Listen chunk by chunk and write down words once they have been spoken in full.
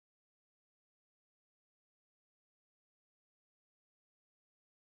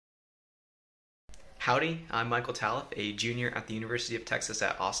Howdy, I'm Michael Taliff, a junior at the University of Texas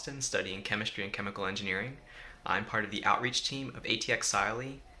at Austin studying chemistry and chemical engineering. I'm part of the outreach team of ATX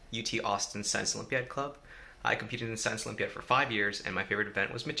Siley, UT Austin Science Olympiad Club. I competed in the Science Olympiad for 5 years, and my favorite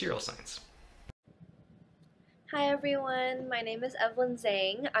event was material science. Hi everyone, my name is Evelyn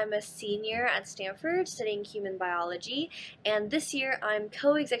Zhang. I'm a senior at Stanford studying human biology, and this year I'm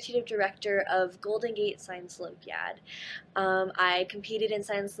co-executive director of Golden Gate Science Olympiad. I competed in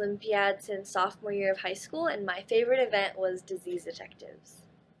Science Olympiad since sophomore year of high school, and my favorite event was Disease Detectives.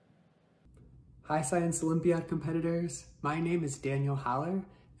 Hi Science Olympiad competitors, my name is Daniel Haller,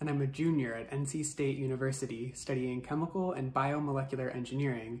 and I'm a junior at NC State University studying chemical and biomolecular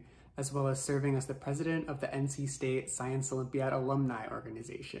engineering, as well as serving as the president of the NC State Science Olympiad Alumni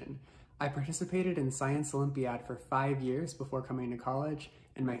Organization. I participated in Science Olympiad for 5 years before coming to college,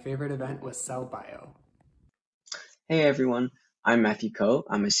 and my favorite event was Cell Bio. Hey everyone, I'm Matthew Coe.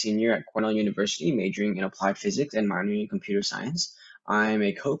 I'm a senior at Cornell University majoring in applied physics and minoring in computer science. I'm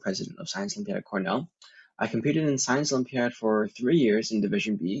a co-president of Science Olympiad at Cornell. I competed in Science Olympiad for 3 years in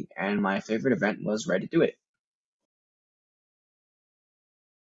Division B, and my favorite event was Ready to Do It.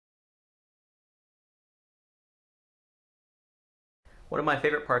 One of my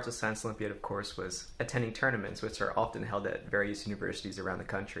favorite parts of Science Olympiad, of course, was attending tournaments, which are often held at various universities around the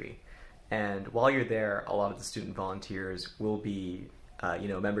country. And while you're there, a lot of the student volunteers will be,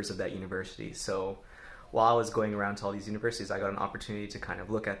 members of that university. So while I was going around to all these universities, I got an opportunity to kind of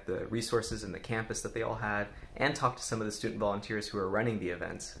look at the resources in the campus that they all had and talk to some of the student volunteers who are running the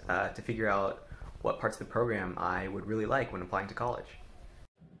events to figure out what parts of the program I would really like when applying to college.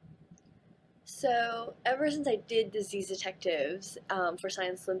 So ever since I did Disease Detectives for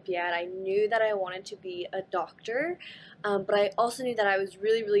Science Olympiad, I knew that I wanted to be a doctor, but I also knew that I was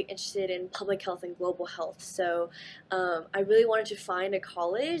really interested in public health and global health. So I really wanted to find a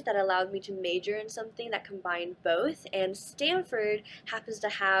college that allowed me to major in something that combined both, and Stanford happens to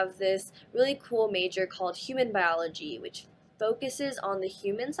have this really cool major called human biology, which focuses on the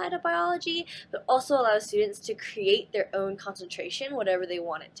human side of biology, but also allows students to create their own concentration, whatever they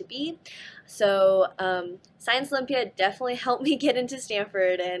want it to be. So Science Olympiad definitely helped me get into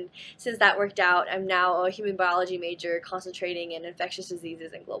Stanford, and since that worked out, I'm now a human biology major concentrating in infectious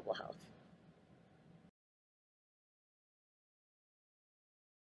diseases and global health.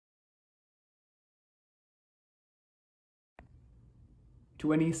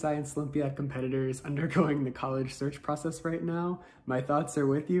 To any Science Olympiad competitors undergoing the college search process right now, my thoughts are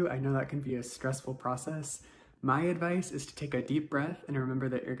with you. I know that can be a stressful process. My advice is to take a deep breath and remember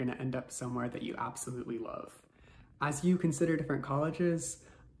that you're going to end up somewhere that you absolutely love. As you consider different colleges,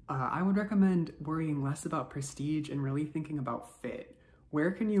 I would recommend worrying less about prestige and really thinking about fit. Where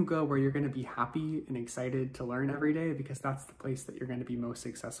can you go where you're going to be happy and excited to learn every day, because that's the place that you're going to be most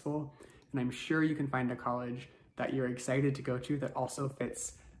successful. And I'm sure you can find a college that you're excited to go to that also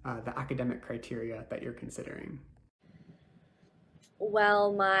fits the academic criteria that you're considering.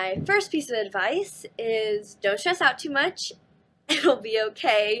 Well, my first piece of advice is don't stress out too much. It'll be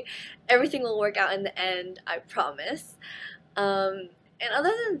okay. Everything will work out in the end, I promise. And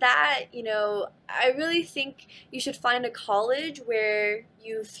other than that, I really think you should find a college where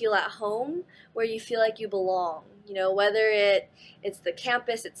you feel at home, where you feel like you belong. Whether it's the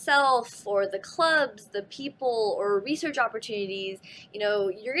campus itself or the clubs, the people, or research opportunities,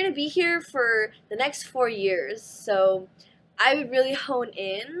 you're going to be here for the next 4 years. So I would really hone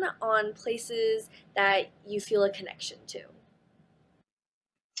in on places that you feel a connection to.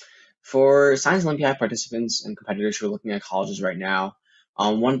 For Science Olympiad participants and competitors who are looking at colleges right now,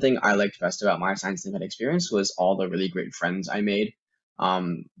 one thing I liked best about my Science Olympiad experience was all the really great friends I made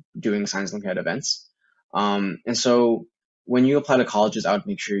doing Science Olympiad events. And so when you apply to colleges, I would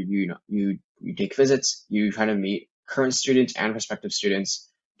make sure you take visits, you try to meet current students and prospective students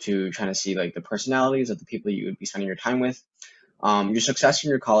to try to see like the personalities of the people you would be spending your time with. Your success in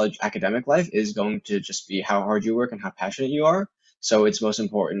your college academic life is going to just be how hard you work and how passionate you are. So it's most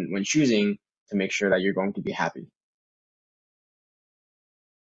important when choosing to make sure that you're going to be happy.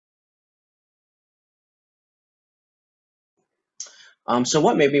 So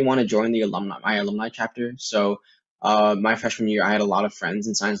what made me want to join the my alumni chapter? So my freshman year, I had a lot of friends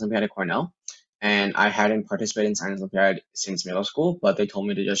in Science Olympiad at Cornell, and I hadn't participated in Science Olympiad since middle school, but they told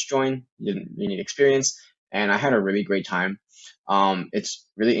me to just join. You need experience, and I had a really great time. It's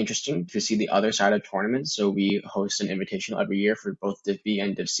really interesting to see the other side of tournaments. So we host an invitational every year for both Div B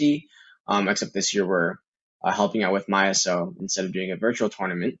and Div C, except this year we're helping out with Maya, so instead of doing a virtual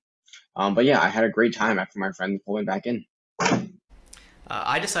tournament. But yeah, I had a great time after my friends pulled me back in.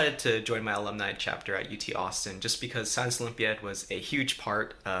 I decided to join my alumni chapter at UT Austin just because Science Olympiad was a huge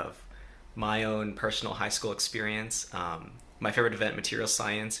part of my own personal high school experience, my favorite event, material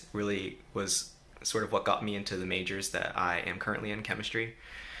science, really was sort of what got me into the majors that I am currently in, chemistry.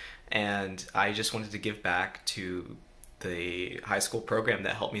 And I just wanted to give back to the high school program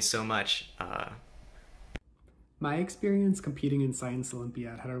that helped me so much. My experience competing in Science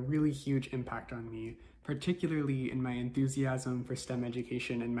Olympiad had a really huge impact on me, particularly in my enthusiasm for STEM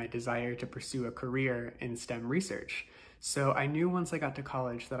education and my desire to pursue a career in STEM research. So I knew once I got to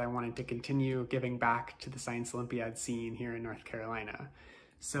college that I wanted to continue giving back to the Science Olympiad scene here in North Carolina.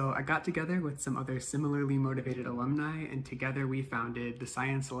 So I got together with some other similarly motivated alumni, and together we founded the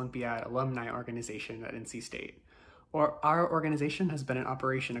Science Olympiad Alumni Organization at NC State. Our organization has been in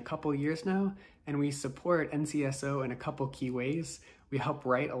operation a couple years now, and we support NCSO in a couple key ways. We help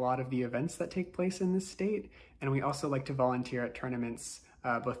write a lot of the events that take place in this state, and we also like to volunteer at tournaments,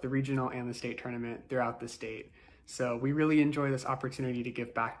 both the regional and the state tournament throughout the state. So we really enjoy this opportunity to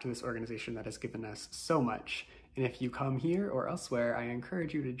give back to this organization that has given us so much. And if you come here or elsewhere, I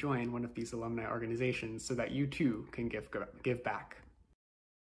encourage you to join one of these alumni organizations so that you too can give back.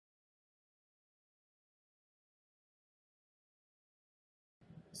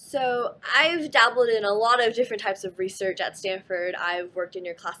 So I've dabbled in a lot of different types of research at Stanford. I've worked in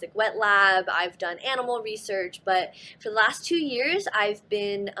your classic wet lab, I've done animal research, but for the last 2 years I've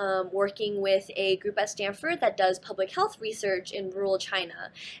been working with a group at Stanford that does public health research in rural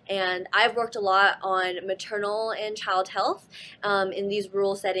China. And I've worked a lot on maternal and child health in these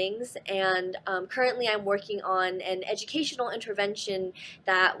rural settings, and currently I'm working on an educational intervention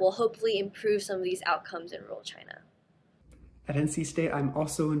that will hopefully improve some of these outcomes in rural China. At NC State, I'm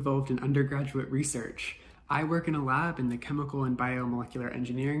also involved in undergraduate research. I work in a lab in the Chemical and Biomolecular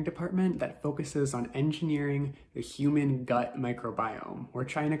Engineering department that focuses on engineering the human gut microbiome. We're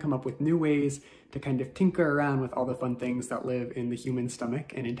trying to come up with new ways to kind of tinker around with all the fun things that live in the human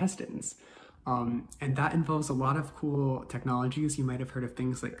stomach and intestines. And that involves a lot of cool technologies. You might have heard of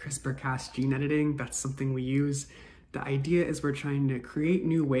things like CRISPR-Cas gene editing. That's something we use. The idea is we're trying to create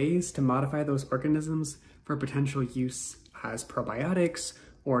new ways to modify those organisms for potential use as probiotics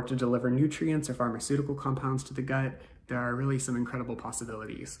or to deliver nutrients or pharmaceutical compounds to the gut. There are really some incredible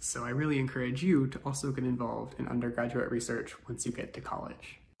possibilities. So I really encourage you to also get involved in undergraduate research once you get to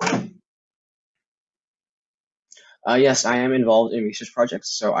college. Yes, I am involved in research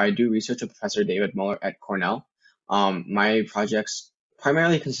projects. So I do research with Professor David Muller at Cornell. My projects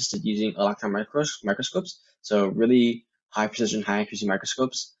primarily consisted using electron microscopes, so really high precision, high accuracy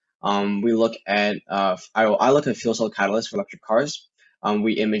microscopes. We look at, I look at fuel cell catalysts for electric cars.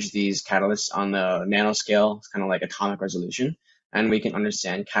 We image these catalysts on the nanoscale, it's kind of like atomic resolution, and we can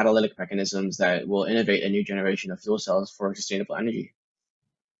understand catalytic mechanisms that will innovate a new generation of fuel cells for sustainable energy.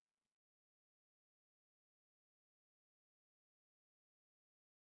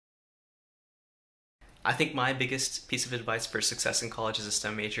 I think my biggest piece of advice for success in college as a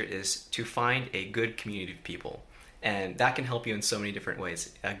STEM major is to find a good community of people. And that can help you in so many different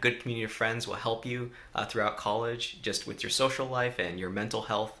ways. A good community of friends will help you throughout college, just with your social life and your mental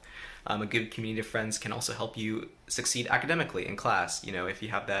health. A good community of friends can also help you succeed academically in class. You know, if you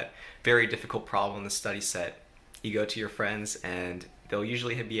have that very difficult problem in the study set, you go to your friends and they'll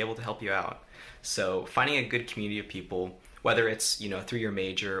usually be able to help you out. So finding a good community of people, whether it's through your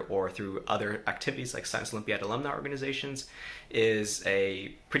major or through other activities like Science Olympiad alumni organizations, is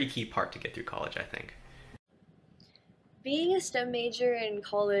a pretty key part to get through college, I think. Being a STEM major in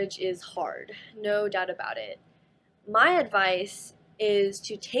college is hard, no doubt about it. My advice is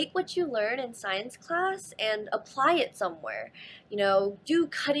to take what you learn in science class and apply it somewhere. Do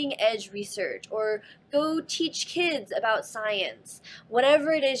cutting edge research or go teach kids about science.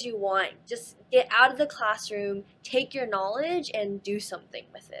 Whatever it is you want, just get out of the classroom, take your knowledge, and do something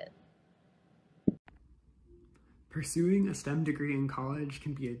with it. Pursuing a STEM degree in college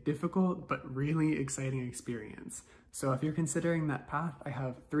can be a difficult but really exciting experience. So if you're considering that path, I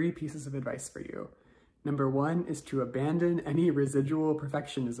have 3 pieces of advice for you. Number 1 is to abandon any residual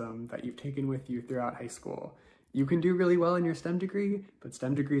perfectionism that you've taken with you throughout high school. You can do really well in your STEM degree, but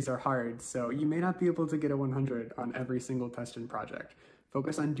STEM degrees are hard, so you may not be able to get a 100 on every single test and project.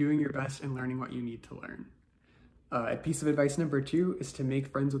 Focus on doing your best and learning what you need to learn. A piece of advice number 2 is to make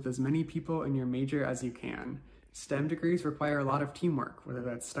friends with as many people in your major as you can. STEM degrees require a lot of teamwork, whether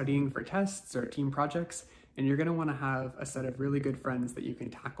that's studying for tests or team projects, and you're going to want to have a set of really good friends that you can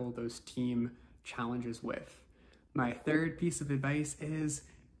tackle those team challenges with. My third piece of advice is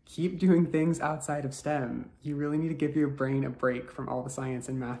Keep doing things outside of STEM. You really need to give your brain a break from all the science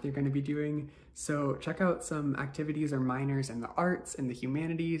and math you're going to be doing. So check out some activities or minors in the arts, in the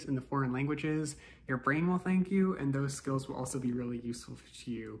humanities, in the foreign languages. Your brain will thank you, and those skills will also be really useful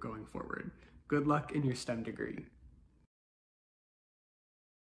to you going forward. Good luck in your STEM degree.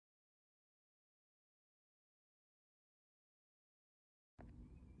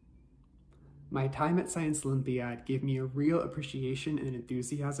 My time at Science Olympiad gave me a real appreciation and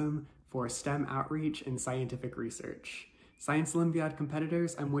enthusiasm for STEM outreach and scientific research. Science Olympiad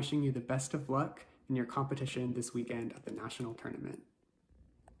competitors, I'm wishing you the best of luck in your competition this weekend at the national tournament.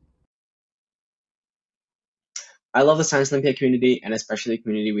 I love the Science Olympiad community, and especially the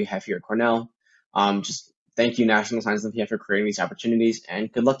community we have here at Cornell. Just thank you, National Science Olympiad, for creating these opportunities,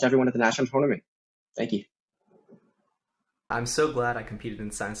 and good luck to everyone at the national tournament. Thank you. I'm so glad I competed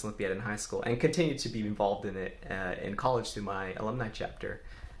in Science Olympiad in high school and continue to be involved in it in college through my alumni chapter.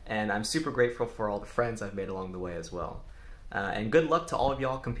 And I'm super grateful for all the friends I've made along the way as well. And good luck to all of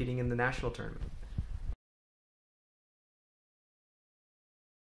y'all competing in the national tournament.